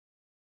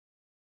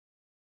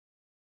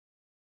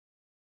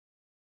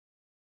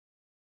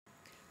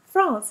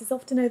France is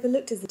often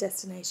overlooked as a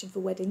destination for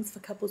weddings for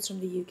couples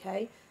from the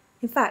UK.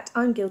 In fact,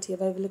 I'm guilty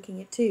of overlooking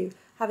it too,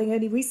 having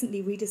only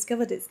recently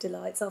rediscovered its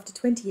delights after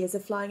 20 years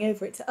of flying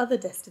over it to other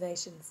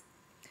destinations.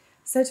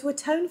 So to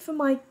atone for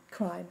my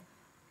crime,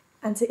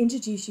 and to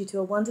introduce you to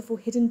a wonderful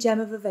hidden gem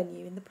of a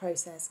venue in the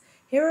process,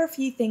 here are a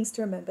few things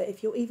to remember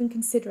if you're even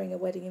considering a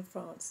wedding in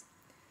France.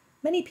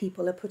 Many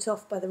people are put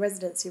off by the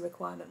residency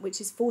requirement, which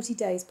is 40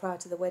 days prior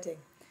to the wedding.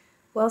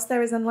 Whilst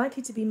there is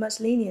unlikely to be much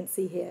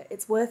leniency here,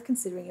 it's worth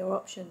considering your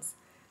options.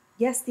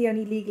 Yes, the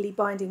only legally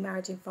binding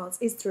marriage in France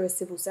is through a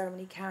civil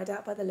ceremony carried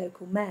out by the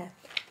local mayor.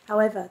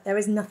 However, there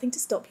is nothing to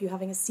stop you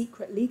having a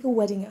secret legal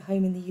wedding at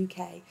home in the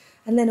UK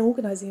and then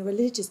organising a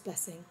religious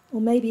blessing, or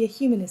maybe a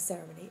humanist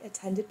ceremony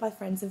attended by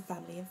friends and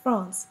family in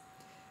France.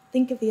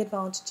 Think of the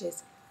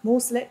advantages: more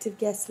selective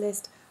guest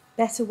list,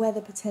 better weather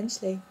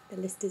potentially, the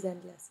list is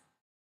endless.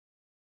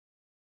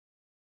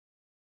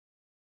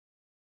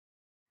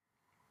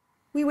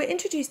 We were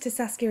introduced to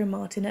Saskia and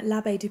Martin at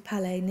l'Abbaye du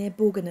Palais near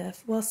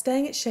Bourgneuf while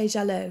staying at Chez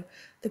Jalot,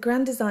 the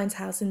Grand Designs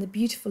house in the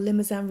beautiful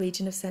Limousin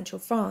region of central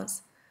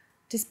France.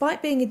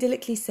 Despite being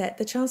idyllically set,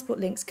 the transport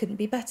links couldn't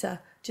be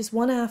better, just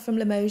 1 hour from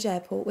Limoges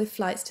Airport with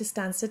flights to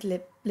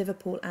Stansted,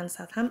 Liverpool and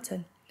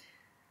Southampton.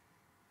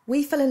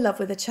 We fell in love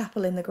with a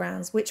chapel in the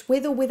grounds, which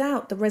with or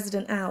without the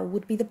resident owl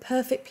would be the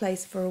perfect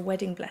place for a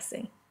wedding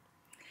blessing.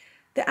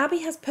 The Abbey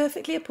has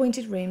perfectly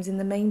appointed rooms in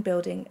the main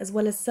building as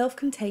well as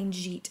self-contained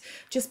gîtes,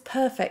 just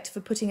perfect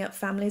for putting up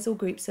families or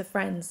groups of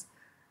friends.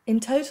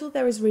 In total,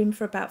 there is room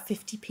for about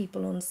 50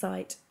 people on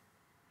site.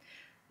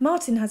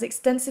 Martin has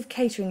extensive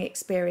catering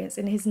experience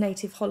in his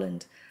native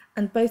Holland,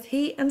 and both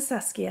he and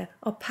Saskia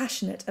are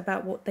passionate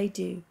about what they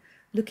do,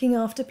 looking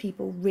after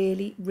people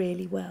really,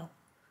 really well.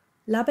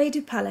 L'Abbaye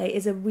du Palais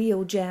is a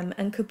real gem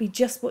and could be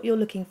just what you're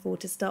looking for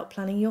to start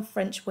planning your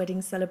French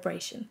wedding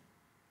celebration.